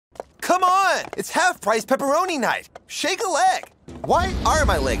Come on! It's half-price pepperoni night. Shake a leg. Why are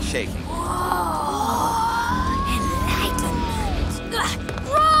my legs shaking? Enlightenment.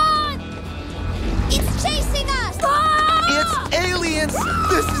 Run! It's chasing us! It's aliens!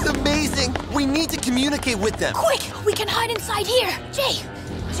 This is amazing! We need to communicate with them. Quick! We can hide inside here. Jay!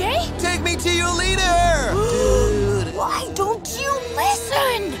 Take me to your leader! Dude! Why don't you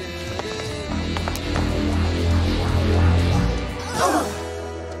listen?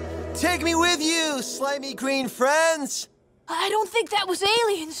 Take me with you, slimy green friends! I don't think that was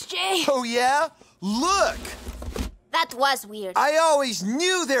aliens, Jay. Oh, yeah? Look! That was weird. I always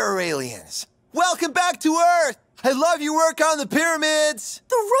knew there were aliens. Welcome back to Earth! I love your work on the pyramids!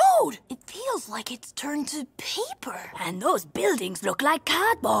 The road! It feels like it's turned to paper. And those buildings look like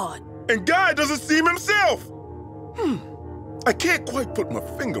cardboard. And Guy doesn't seem himself! I can't quite put my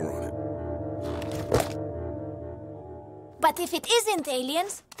finger on it. But if it isn't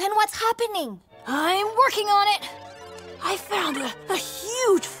aliens, then what's happening? I'm working on it. I found a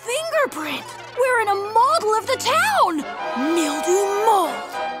huge fingerprint. We're in a model of the town. Mildew mold.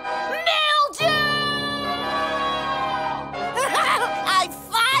 Mildew! I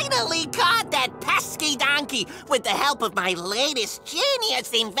finally caught that pesky donkey with the help of my latest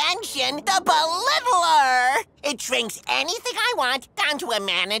genius invention, the belittler. It shrinks anything I want down to a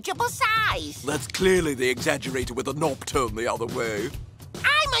manageable size. That's clearly the exaggerator with a knob turned the other way.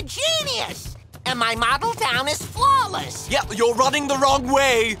 I'm a genius, and my model town is flawless. Yep, you're running the wrong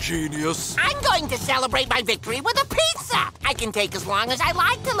way, genius. I'm going to celebrate my victory with a pizza. I can take as long as I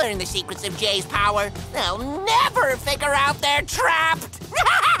like to learn the secrets of Jay's power. They'll never figure out they're trapped.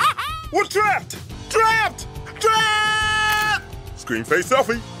 We're trapped! Trapped! Trapped! Screen face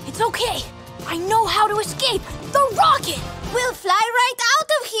selfie. It's okay. I know how to escape. The rocket! We'll fly right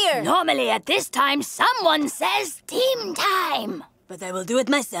out of here. Normally at this time, someone says team time. But I will do it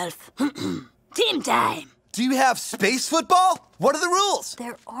myself. Team time. Do you have space football? What are the rules?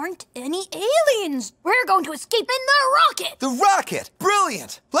 There aren't any aliens. We're going to escape in the rocket. The rocket!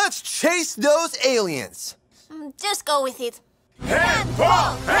 Brilliant! Let's chase those aliens! Just go with it.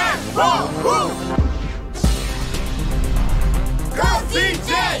 Handball! Handball! Move! Go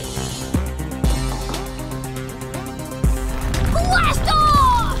DJ! Blast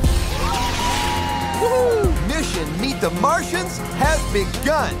off! Woohoo! Mission Meet the Martians has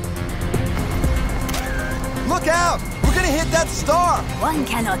begun! Look out! We're gonna hit that star! One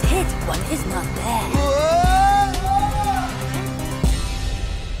cannot hit, one is not there.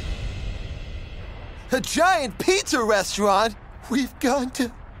 Whoa! A giant pizza restaurant? We've gone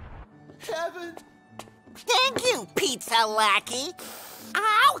to heaven. Thank you, pizza lackey.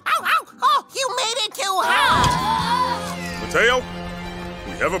 Ow, ow, ow! Oh, you made it too hard! Matteo,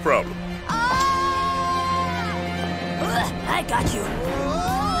 we have a problem. I got you.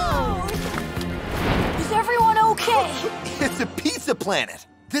 Is everyone okay? It's a pizza planet.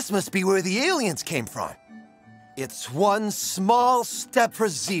 This must be where the aliens came from. It's one small step for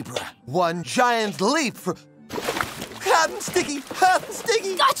zebra, one giant leap for... Hot and sticky! Hot and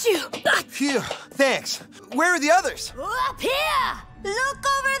sticky! Got you! Phew, thanks. Where are the others? Up here! Look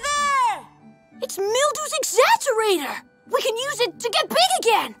over there! It's Mildew's exaggerator! We can use it to get big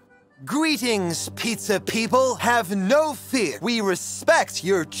again! Greetings, pizza people. Have no fear. We respect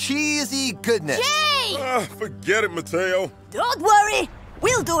your cheesy goodness. Jay! Forget it, Matteo. Don't worry.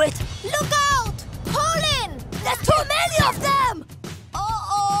 We'll do it. Look out! Pull in! There's too many of them!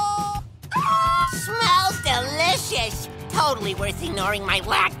 Uh-oh! Smells delicious. Totally worth ignoring my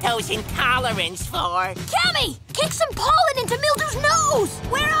lactose intolerance for. Cami! Kick some pollen into Mildew's nose!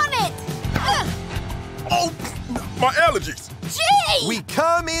 We're on it! Oh, my allergies. Jay! We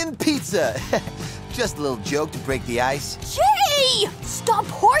come in pizza. Just a little joke to break the ice. Jay! Stop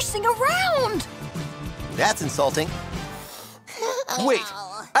horsing around! That's insulting. Wait,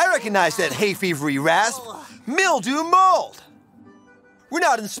 I recognize that hay fevery rasp. Mildew mold. We're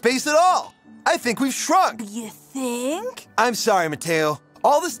not in space at all. I think we've shrunk. You think? I'm sorry, Matteo.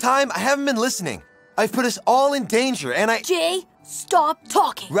 All this time, I haven't been listening. I've put us all in danger, and I... Jay, stop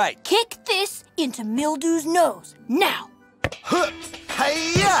talking. Right. Kick this into Mildew's nose. Now.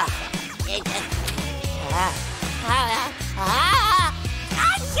 Hi-ya!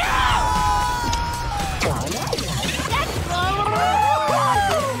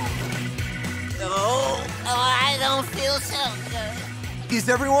 I don't feel so good. Is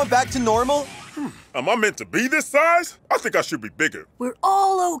everyone back to normal? Am I meant to be this size? I think I should be bigger. We're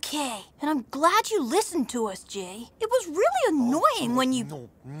all okay. And I'm glad you listened to us, Jay. It was really annoying when you...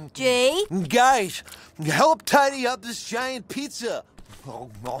 Jay? Guys, help tidy up this giant pizza.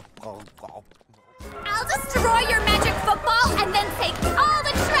 I'll destroy your magic football and then take all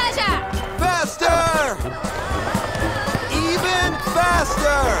the treasure!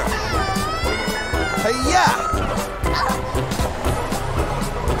 Hi-ya!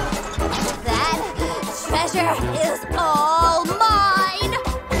 That treasure is all